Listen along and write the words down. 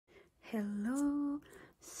Hello.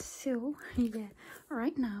 So yeah,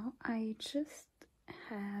 right now I just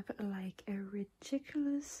have like a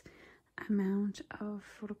ridiculous amount of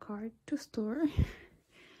photo card to store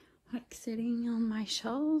like sitting on my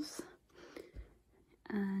shelves,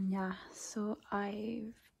 and yeah, so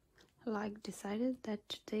I've like decided that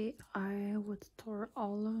today I would store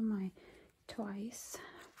all of my Twice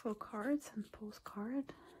photo cards and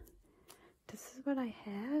postcard. This is what I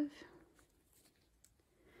have.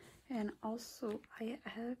 And also I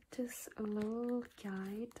have this little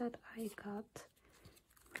guide that I got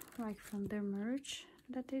like from their merch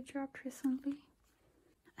that they dropped recently,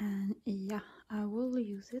 and yeah, I will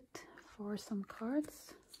use it for some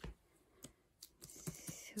cards.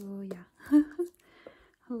 So yeah,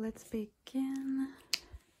 let's begin.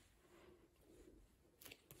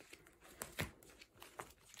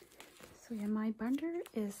 So yeah, my binder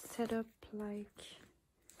is set up like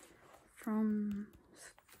from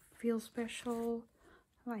Feel Special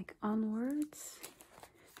like onwards.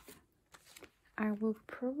 I will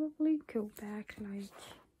probably go back like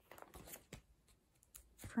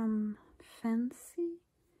from Fancy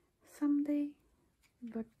someday,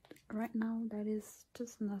 but right now that is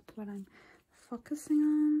just not what I'm focusing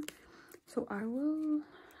on. So I will,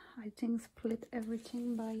 I think, split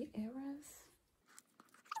everything by eras.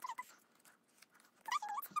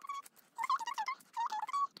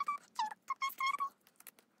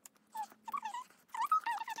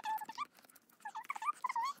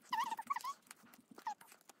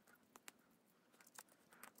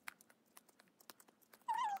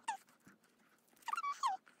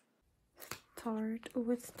 Start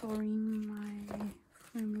with storing my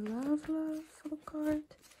From Love photo card.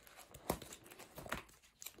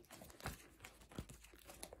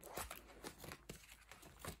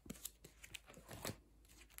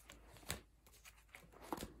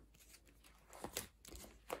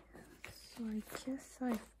 So I guess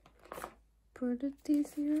I've put it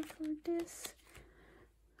easier for this.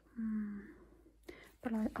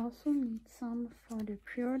 But I also need some for the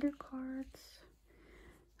pre-order cards.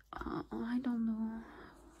 I don't know.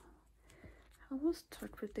 I will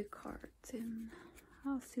start with the cards and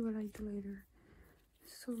I'll see what I do later.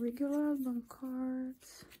 So regular album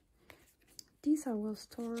cards. These I will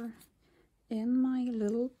store in my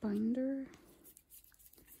little binder.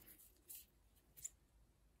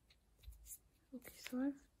 Okay, so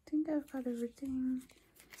I think I've got everything.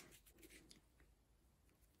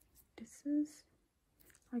 This is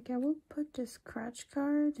like, I will put the scratch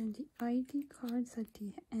card and the ID cards at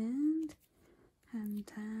the end, and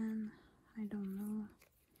then I don't know.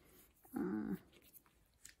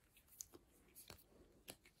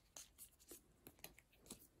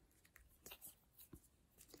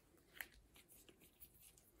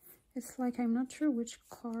 It's like I'm not sure which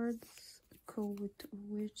cards go with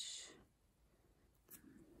which.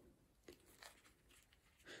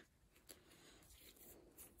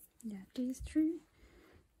 Yeah, these three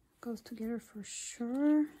goes together for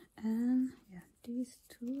sure, and yeah, these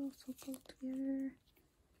two also go together.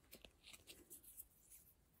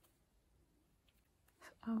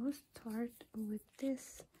 I will start with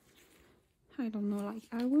this. I don't know, like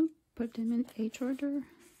I will put them in age order.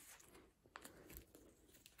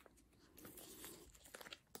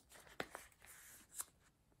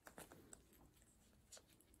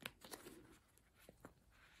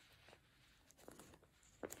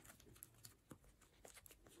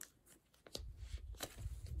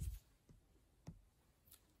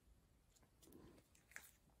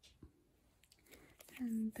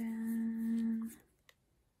 And then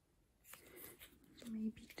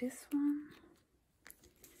maybe this one.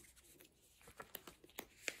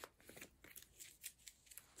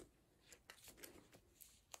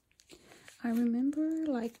 I remember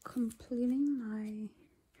like completing my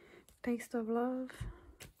Taste of Love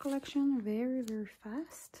collection very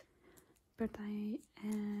fast, but I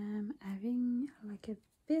am having like a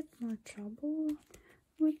bit more trouble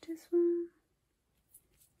with this one.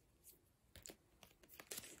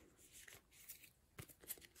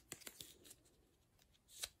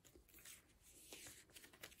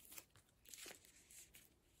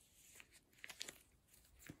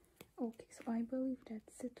 Okay, so I believe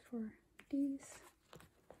that's it for these.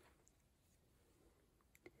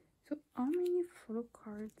 So how many photo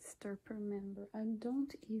cards there per member? I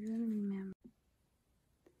don't even remember.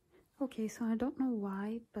 Okay, so I don't know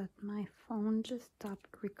why, but my phone just stopped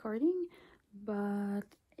recording. But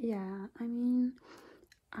yeah, I mean,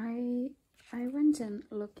 I went and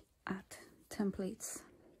looked at templates,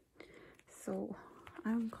 so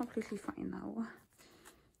I'm completely fine now.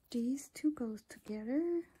 These two goes together.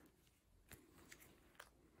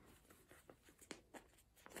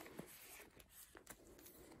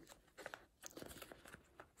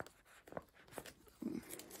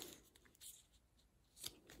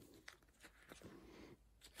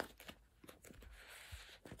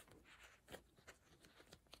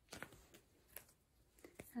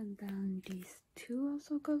 And then these two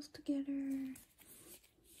also goes together.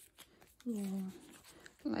 Yeah,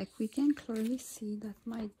 like we can clearly see that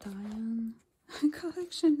my Diane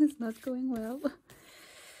collection is not going well.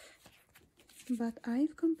 But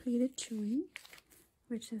I've completed 3,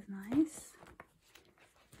 which is nice.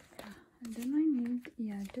 Yeah, and then I need,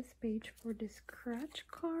 yeah, this page for the scratch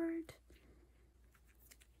card.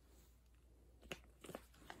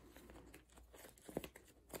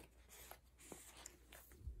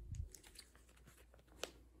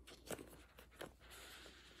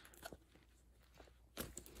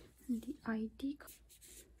 And the ID,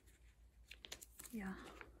 yeah.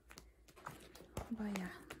 But yeah,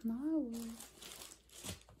 now I will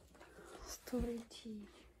store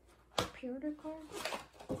the pre-order card.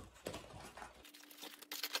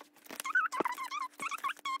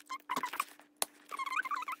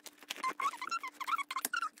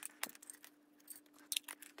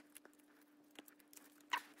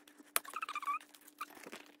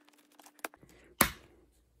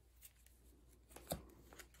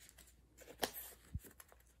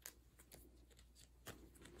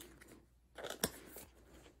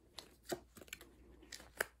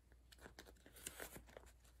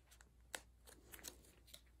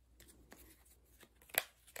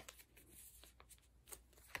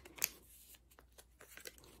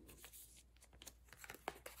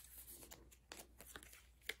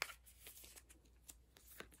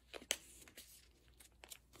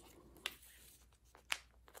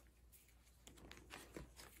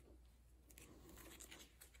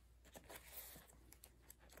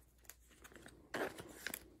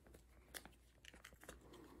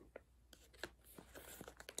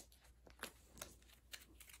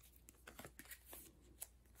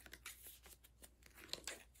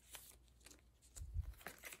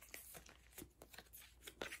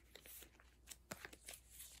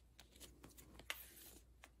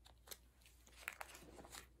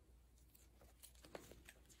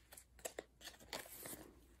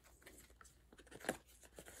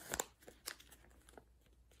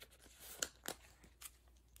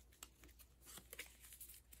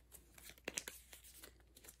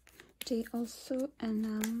 They also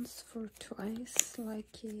announced for twice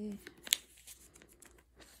like a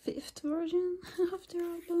 5th version of their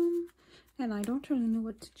album, and I don't really know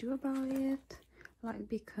what to do about it, like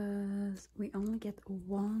because we only get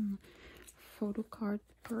 1 photo card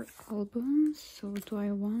per album. So do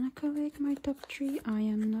I want to collect my top 3? I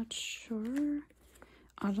am not sure.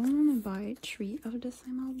 I don't want to buy 3 of the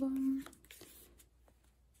same album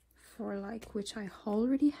for like, which I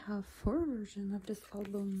already have 4 versions of this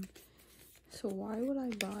album. So why would I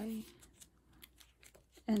buy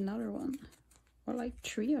another one? Or like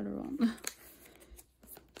 3 other ones?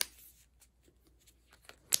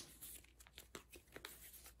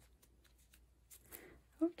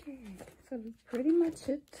 Okay, so that's pretty much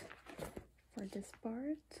it for this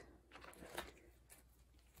part.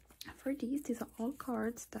 For these are all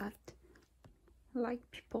cards that like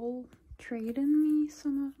people traded me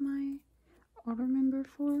some of my other member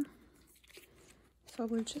for. So I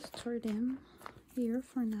will just throw them here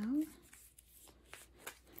for now.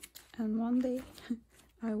 And one day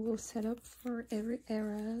I will set up for every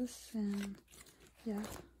eras, and yeah.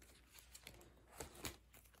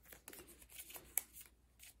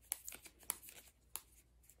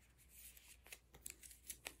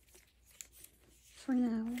 For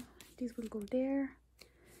now, this will go there.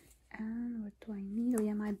 And what do I need? Oh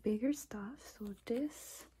yeah, my bigger stuff. So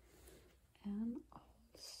this, and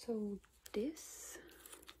also this.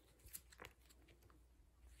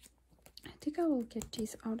 I think I will get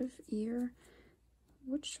these out of here.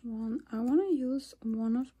 Which one? I want to use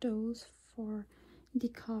one of those for the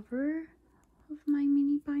cover of my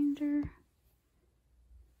mini binder.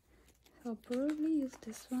 So I'll probably use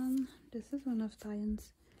this one. This is one of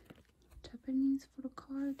Diane's Japanese photo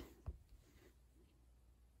card.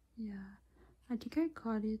 Yeah, I think I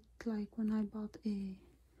got it like when I bought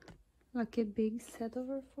a big set of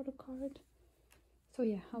her photo card. So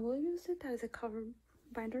yeah, I will use it as a cover,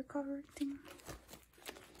 binder cover thing.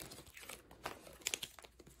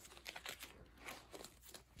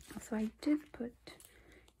 So I did put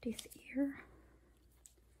this here.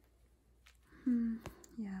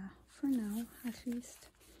 Yeah, for now at least.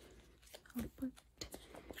 I'll put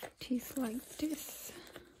these like this.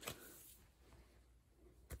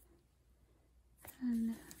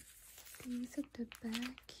 And these at the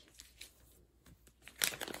back.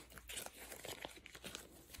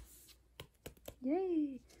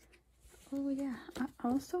 Yay! Oh yeah, I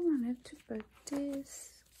also wanted to put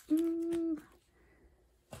this. Ooh.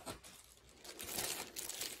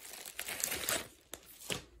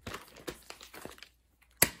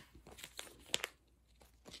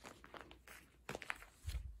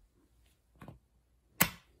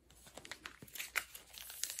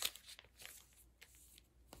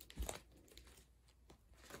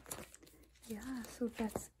 So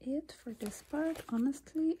that's it for this part.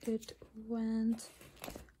 Honestly, it went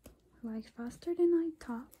like faster than I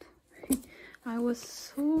thought. I was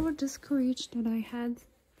so discouraged that I had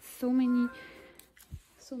so many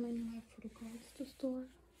like photocards to store,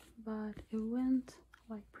 but it went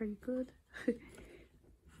like pretty good.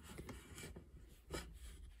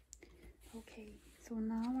 Okay, so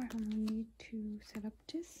now I only need to set up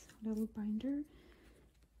this little binder,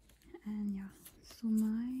 and yeah, so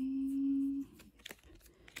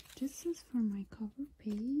this is for my cover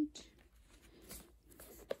page.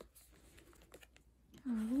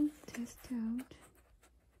 I will test out.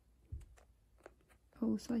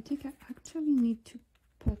 Oh, so I think I actually need to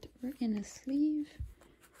put her in a sleeve,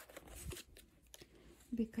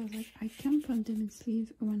 because I can't put them in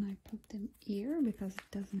sleeve when I put them here because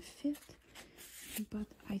it doesn't fit. But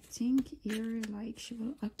I think here, like, she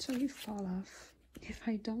will actually fall off if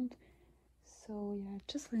I don't. So yeah,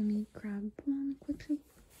 just let me grab one quickly.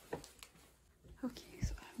 Okay,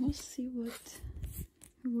 so I will see what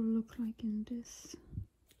it will look like in this.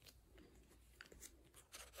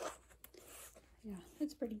 Yeah,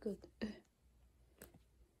 it's pretty good.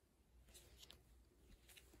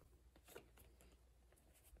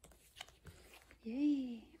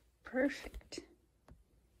 Yay, perfect.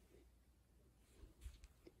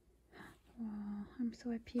 Wow, I'm so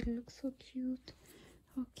happy, it looks so cute.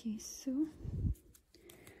 Okay, so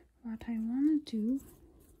what I want to do,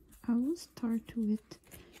 I will start with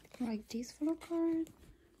like this photo card.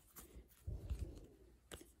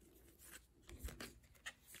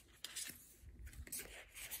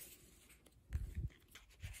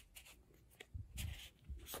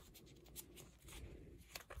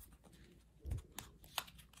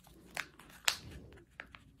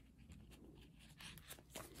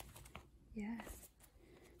 Yes,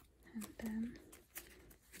 and then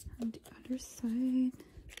on the other side,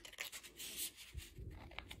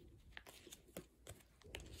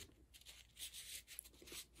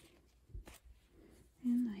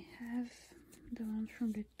 and I have the one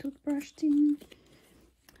from the toothbrush thing.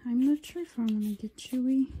 I'm not sure if I want to get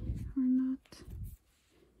chewy or not.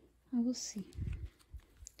 I will see.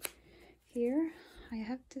 Here I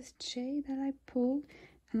have this J that I pulled,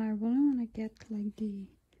 and I really want to get like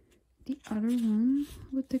the other one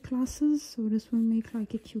with the glasses, so this will make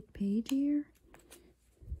like a cute page here.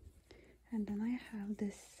 And then I have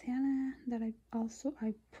this Santa that I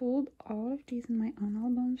pulled all of these in my own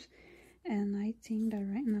albums, and I think that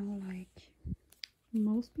right now like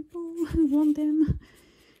most people want them,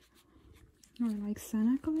 or like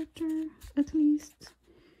Santa collector at least.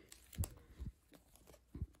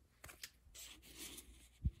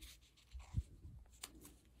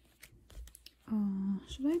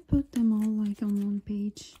 Should I put them all like on one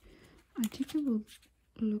page? I think it will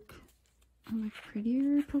look like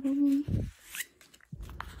prettier probably.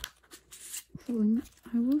 So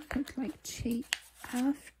I will put like J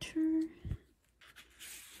after.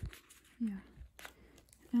 Yeah,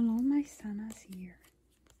 and all my Santas here.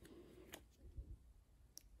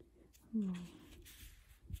 Wow.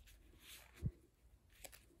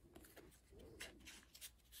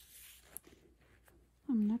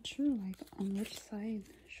 I'm not sure like on which side.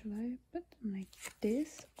 Should I put them like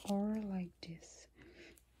this or like this?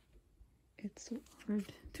 It's so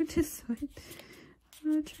hard to decide.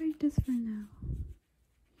 I'll try this for now.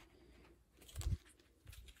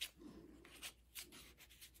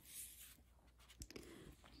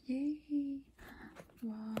 Yay!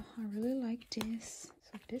 Wow, I really like this.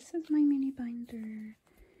 So this is my mini binder,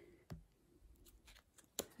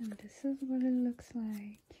 and this is what it looks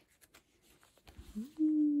like.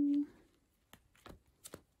 Ooh.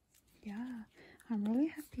 Yeah, I'm really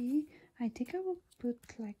happy. I think I will put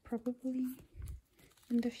like probably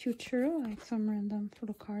in the future like some random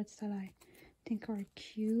photo cards that I think are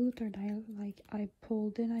cute, or that I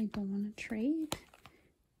pulled and I don't want to trade.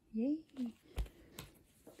 Yay!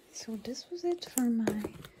 So this was it for my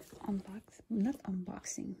not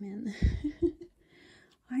unboxing, man.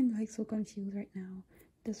 I'm like so confused right now.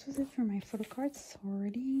 This was it for my photo card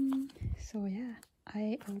sorting. So yeah,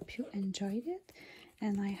 I hope you enjoyed it,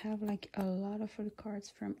 and I have like a lot of photo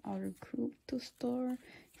cards from other group to store.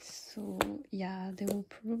 So yeah, there will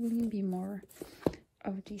probably be more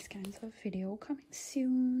of these kinds of video coming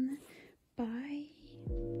soon.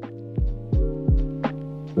 Bye.